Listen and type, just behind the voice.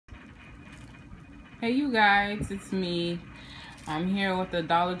Hey you guys, it's me. I'm here with the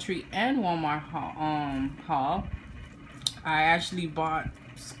Dollar Tree and Walmart haul. I actually bought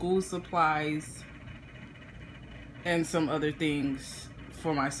school supplies and some other things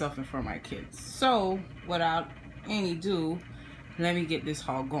for myself and for my kids. So without any ado, let me get this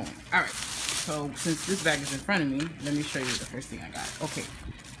haul going. Alright, so since this bag is in front of me, let me show you the first thing I got. Okay,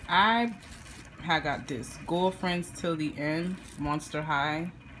 I got this Girlfriends Till the End Monster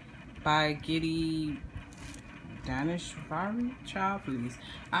High by Giddy Danishvari, child, please.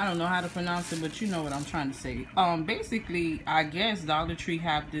 I don't know how to pronounce it, but you know what I'm trying to say. Basically, I guess Dollar Tree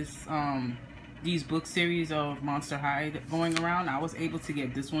have this these book series of Monster High going around. I was able to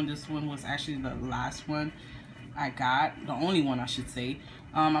get this one. This one was actually the last one I got, the only one I should say.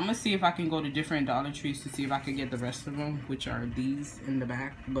 I'm gonna see if I can go to different Dollar Trees to see if I can get the rest of them, which are these in the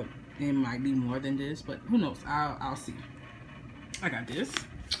back, but it might be more than this, but who knows. I'll see. I got this.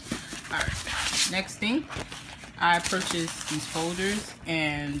 All right, next thing, I purchased these folders,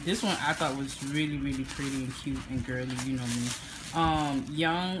 and this one I thought was really pretty and cute and girly, you know me.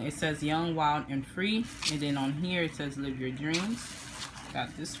 Young, it says young, wild, and free, and then on here it says live your dreams.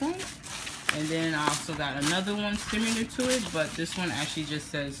 Got this one, and then I also got another one similar to it, but this one actually just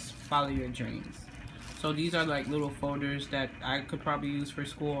says follow your dreams. So these are like little folders that I could probably use for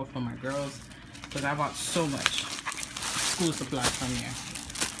school or for my girls, because I bought so much school supplies from here.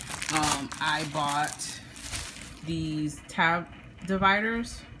 I bought these tab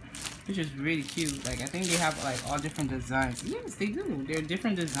dividers, which is really cute. Like, I think they have like all different designs. Yes, they do. They're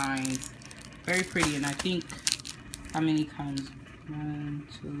different designs, very pretty. And I think, how many comes? 1,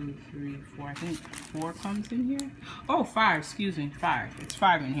 2, 3, 4. I think 4 comes in here. Oh, 5. Excuse me, 5. It's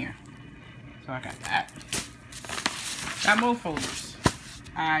 5 in here. So I got that. Got more folders.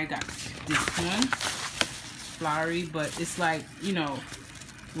 I got this one, flowery, but it's like, you know,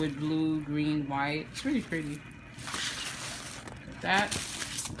 with blue, green, white. It's really pretty. Got that.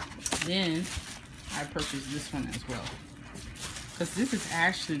 Then I purchased this one as well, because this is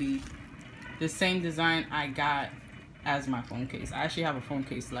actually the same design I got as my phone case. I actually have a phone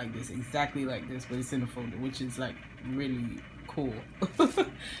case like this, exactly like this, but it's in a folder, which is like really cool.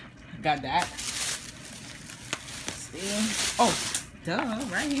 Got that. Oh, duh,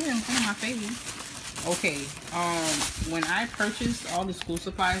 right here in front of my face. Okay, when I purchased all the school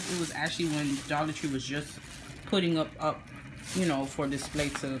supplies, it was actually when Dollar Tree was just putting up, you know, for display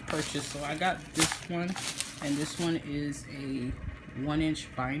to purchase. So I got this one, and this one is a 1-inch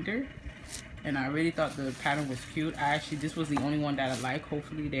binder, and I really thought the pattern was cute. This was the only one that I like.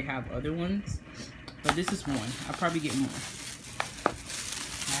 Hopefully they have other ones, but this is one. I'll probably get more.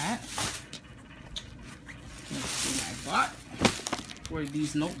 That. Let's see what I bought for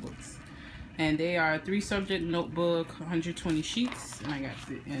these notebooks. And they are 3-subject notebook, 120 sheets, and I got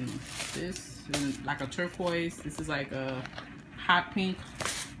it in this, in like a turquoise. This is like a hot pink.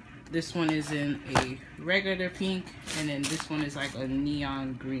 This one is in a regular pink, and then this one is like a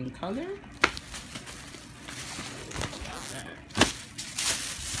neon green color.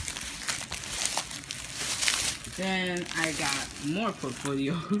 Then I got more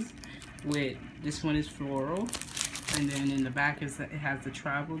portfolios with, this one is floral. And then in the back, it has the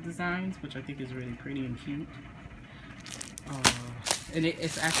travel designs, which I think is really pretty and cute. And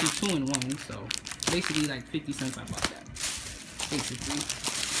it's actually 2 in 1, so basically like 50 cents I bought that, basically.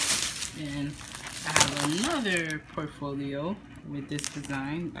 And I have another portfolio with this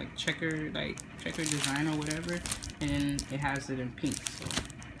design, like checker design or whatever, and it has it in pink. So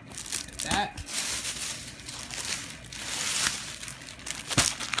that.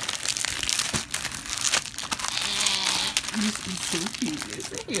 This is so cute.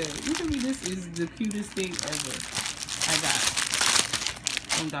 Usually this is the cutest thing ever. I got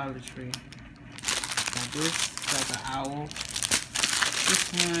from Dollar Tree. Got this, like an owl. This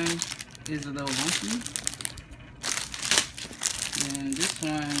one is a little monkey. And this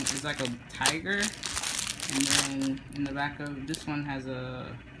one is like a tiger. And then in the back of this one has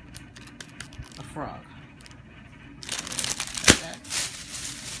a frog. So, like that.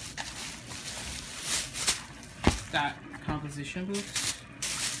 Got composition books.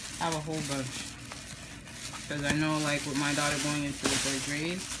 I have a whole bunch, because I know, like, with my daughter going into the 3rd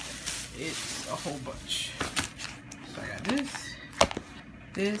grade, it's a whole bunch. So I got this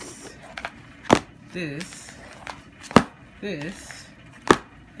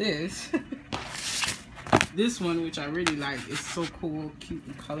this one, which I really like. It's so cool, cute,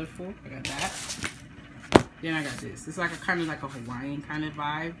 and colorful. I got that. Then I got this. It's like a kind of like a Hawaiian kind of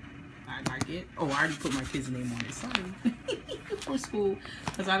vibe. I like it. Oh, I already put my kid's name on it. Sorry. For school,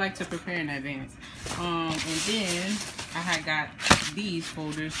 because I like to prepare in advance. And then I had got these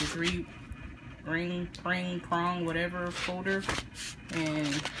folders, the 3 prong, whatever folder,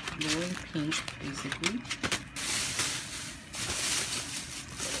 and blue and pink, basically.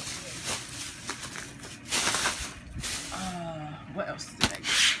 What else did I get?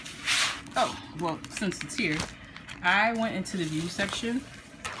 Oh, well, since it's here, I went into the beauty section,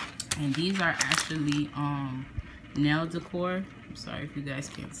 and these are actually nail decor. I'm sorry if you guys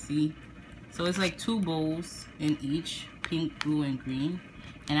can't see. So it's like 2 bowls in each, pink, blue, and green.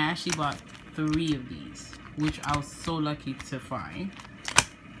 And I actually bought 3 of these, which I was so lucky to find.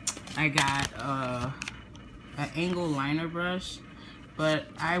 I got an angle liner brush, but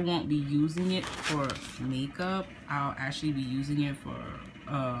I won't be using it for makeup. I'll actually be using it for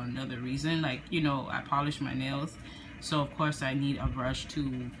another reason. Like, you know, I polish my nails, so of course I need a brush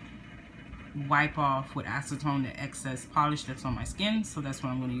to wipe off with acetone the excess polish that's on my skin. So that's what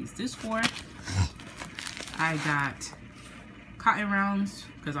I'm going to use this for. I got cotton rounds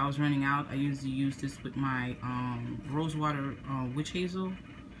because I was running out. I usually use this with my Rosewater Witch Hazel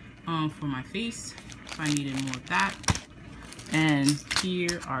for my face, so I needed more of that. And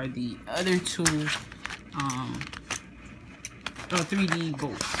here are the other 2 3D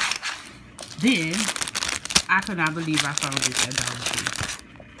bolts. Then I could not believe I found this at Dollar Tree.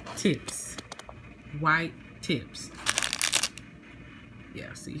 Tips, white tips.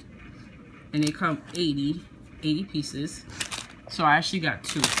 Yeah, see, and they come 80 pieces. So I actually got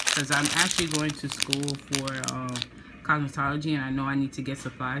 2 because I'm actually going to school for cosmetology, and I know I need to get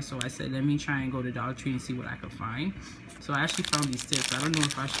supplies. So I said, let me try and go to Dollar Tree and see what I can find. So I actually found these tips. I don't know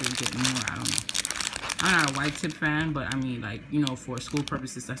if I should get more. I don't know. I'm not a white tip fan, but I mean, like, you know, for school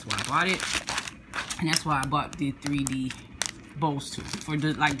purposes, that's why I bought it. And that's why I bought the 3D bowls too, for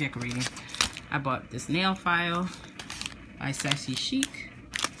the, like, decorating. I bought this nail file by Sassy Chic.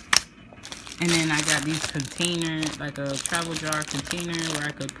 And then I got these containers, like a travel jar container where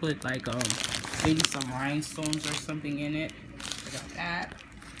I could put like maybe some rhinestones or something in it. I got that.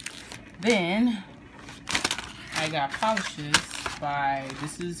 Then I got polishes by,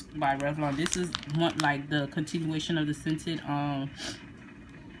 this is by Revlon. This is one, like the continuation of the scented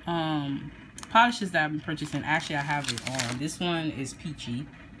polishes that I've been purchasing. Actually, I have it on. This one is peachy,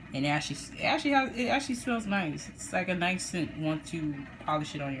 and it actually smells nice. It's like a nice scent once you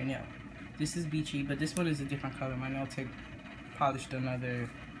polish it on your nail. This is beachy, but this one is a different color. My nail tech polished another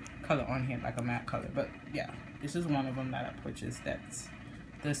color on here, like a matte color. But yeah, this is one of them that I purchased. That's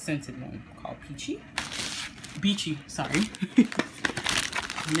the scented one called Beachy, sorry.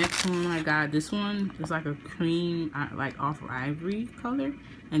 Next one I got, this one is like a cream, like off ivory color.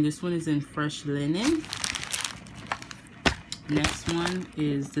 And this one is in Fresh Linen. Next one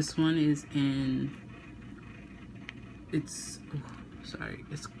is, this one is in, it's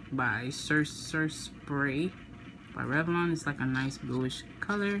by Sur Spray by Revlon. It's like a nice bluish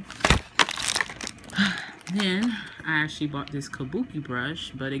color. Then I actually bought this Kabuki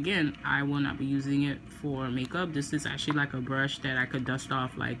brush, but again, I will not be using it for makeup. This is actually like a brush that I could dust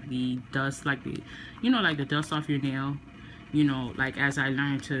off like the dust, like the, you know, like the dust off your nail, you know, like as I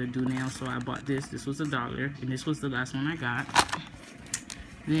learned to do nails. So I bought this. This was $1, and this was the last one I got.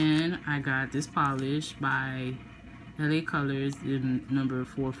 Then I got this polish by LA Colors in number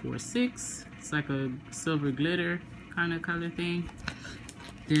 446. It's like a silver glitter kind of color thing.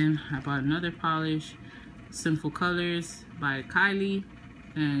 Then I bought another polish, Sinful Colors by Kylie,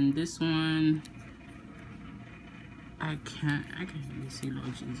 and this one I can't really see,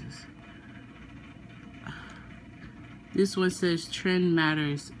 Lord Jesus. This one says Trend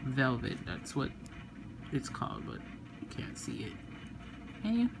Matters Velvet. That's what it's called, but you can't see it.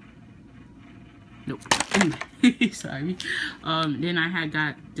 Can you? Nope. Sorry. Then I had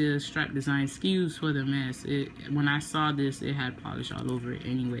got the Stripe Design Excuse for the mess. When I saw this, it had polish all over it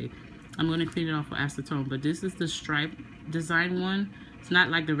anyway. I'm going to clean it off with acetone, but this is the Stripe Design one. It's not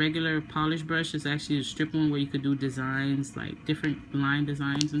like the regular polish brush. It's actually a strip one where you could do designs, like different line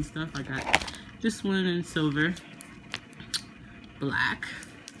designs and stuff. I got this one in silver, black,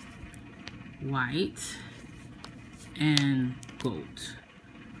 white, and gold.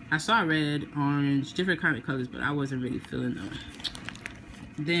 I saw red, orange, different kind of colors, but I wasn't really feeling them.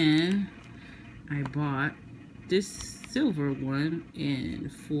 Then I bought this silver one in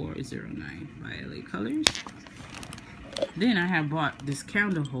 409 by LA Colors. Then I have bought this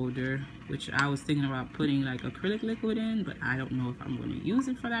candle holder, which I was thinking about putting like acrylic liquid in, but I don't know if I'm going to use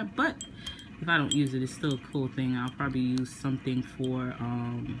it for that. But if I don't use it, it's still a cool thing. I'll probably use something for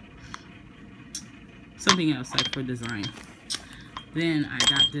something else, like for design. Then I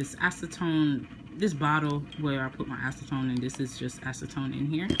got this acetone, this bottle where I put my acetone in. This is just acetone in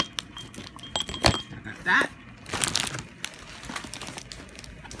here. I got that.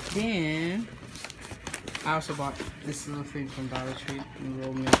 Then I also bought this little thing from Dollar Tree, a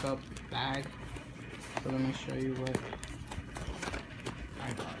little makeup bag. So let me show you what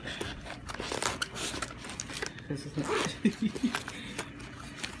I got. This is not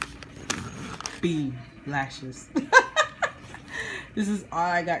Beam lashes. This is all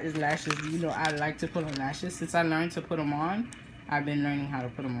I got is lashes. You know, I like to put on lashes. Since I learned to put them on, I've been learning how to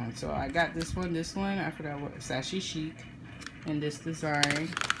put them on. So I got this one, I forgot what, Sassy Chic, in this design.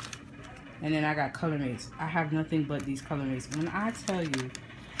 And then I got Color Mates. I have nothing but these Color Mates. When I tell you,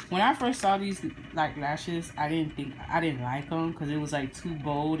 when I first saw these like lashes, I didn't like them because it was like too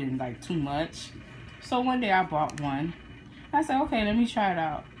bold and like too much. So one day I bought one. I said, okay, let me try it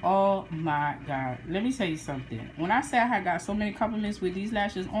out. Oh my God. Let me tell you something. When I say I had got so many compliments with these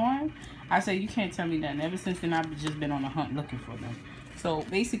lashes on, I said, you can't tell me nothing. Ever since then, I've just been on a hunt looking for them. So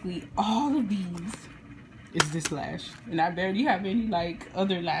basically, all of these is this lash. And I barely have any like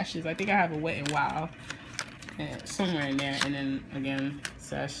other lashes. I think I have a Wet n Wild somewhere in there. And then again,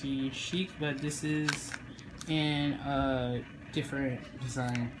 Sassy Chic. But this is in a different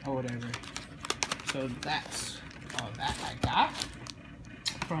design or whatever. So that's all that I got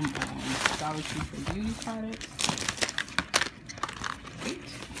from Dollar Tree for beauty products. Wait.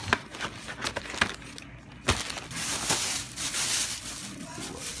 Let me see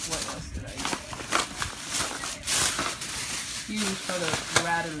what else did I get? Excuse for the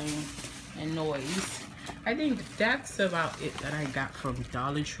rattling and noise. I think that's about it that I got from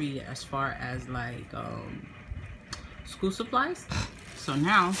Dollar Tree as far as like school supplies. So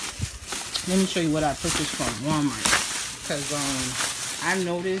now let me show you what I purchased from Walmart, because I've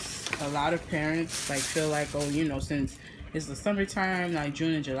noticed a lot of parents like feel like, oh, you know, since it's the summertime, like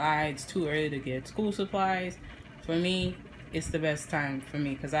June and July, it's too early to get school supplies. For me, it's the best time for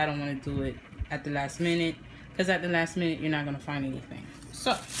me because I don't want to do it at the last minute, because at the last minute you're not going to find anything.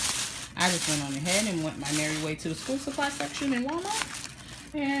 So I just went on ahead and went my merry way to the school supply section in Walmart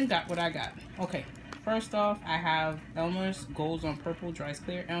and got what I got. Okay. First off, I have Elmer's Goals on Purple Dries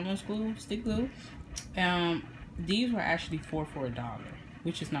Clear Elmer's glue, stick glue. These were actually 4 for $1,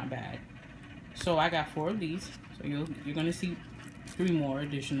 which is not bad. So I got 4 of these. So you're gonna see 3 more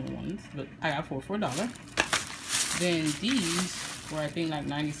additional ones, but I got 4 for $1. Then these were, I think, like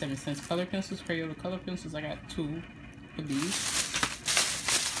 97 cents. Color pencils, Crayola color pencils. I got 2 of these.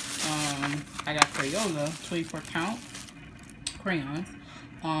 I got Crayola 24 count crayons.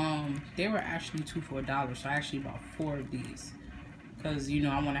 They were actually 2 for $1, so I actually bought 4 of these because, you know,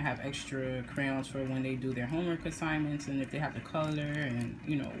 I want to have extra crayons for when they do their homework assignments, and if they have to color and,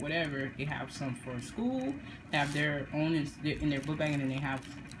 you know, whatever, they have some for school, they have their own in their book bag, and then they have,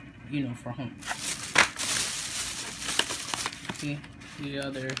 you know, for home. See the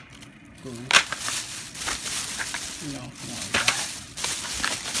other glue, you know, more of that.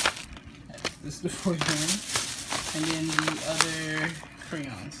 This is the 4 and then the other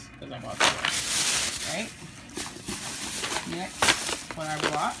crayons, because I bought 4. Right? Next, what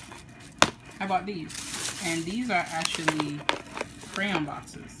I bought these, and these are actually crayon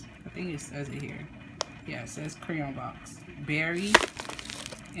boxes. I think it says it here. Yeah, it says crayon box. Berry,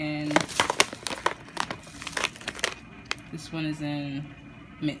 and this one is in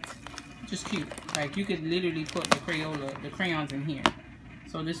mint. Just cute. Like, you could literally put the crayons in here.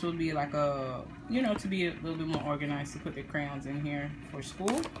 So this would be like a, you know, to be a little bit more organized, to put the crayons in here for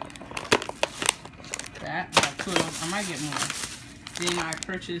school. That, I got 2 of those. I might get more. Then I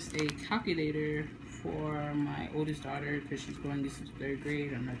purchased a calculator for my oldest daughter because she's going to 3rd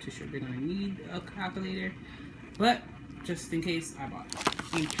grade. I'm not too sure they're going to need a calculator, but just in case, I bought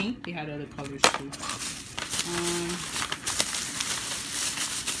it. In pink, they had other colors too.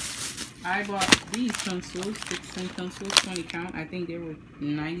 I bought these pencils, 6-cent pencils, 20 count. I think they were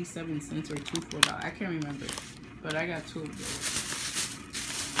 97 cents or 2 for $1. I can't remember, but I got 2 of those.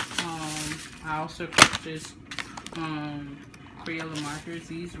 I also purchased Crayola markers.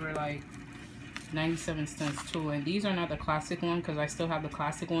 These were like 97 cents too, and these are not the classic one because I still have the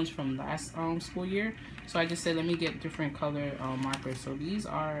classic ones from last school year. So I just said, let me get different color markers. So these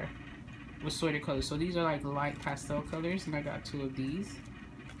are assorted colors. So these are like light pastel colors, and I got 2 of these.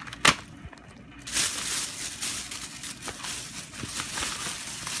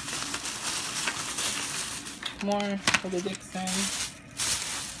 More of the Dixon.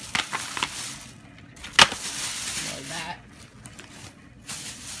 More of that.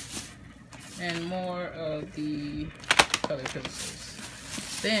 And more of the color pencils.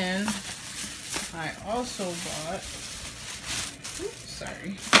 Then I also bought,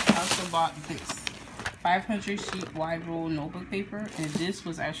 I also bought this 500 sheet wide roll notebook paper, and this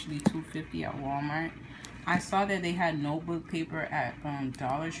was actually $2.50 at Walmart. I saw that they had notebook paper at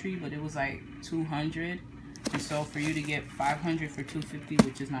Dollar Tree, but it was like $200. And so for you to get 500 for $250,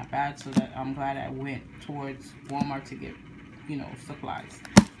 which is not bad, so that I'm glad I went towards Walmart to get, you know, supplies.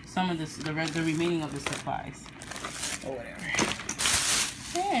 Some of this, the remaining of the supplies, or whatever.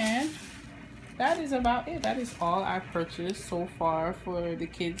 And that is about it. That is all I purchased so far for the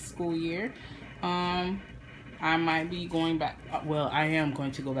kids' school year. I might be going back. Well, I am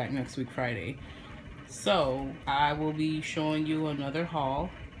going to go back next week, Friday. So I will be showing you another haul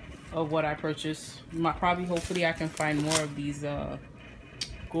of what I purchased. Hopefully I can find more of these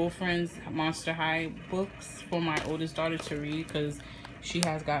Girlfriends Monster High books for my oldest daughter to read, because she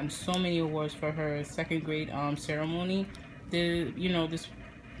has gotten so many awards for her second grade ceremony.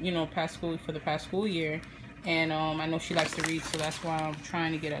 Past school year, and I know she likes to read, so that's why I'm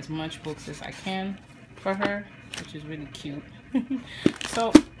trying to get as much books as I can for her, which is really cute.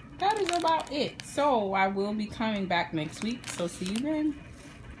 So that is about it. So I will be coming back next week, so see you then.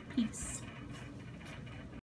 Peace.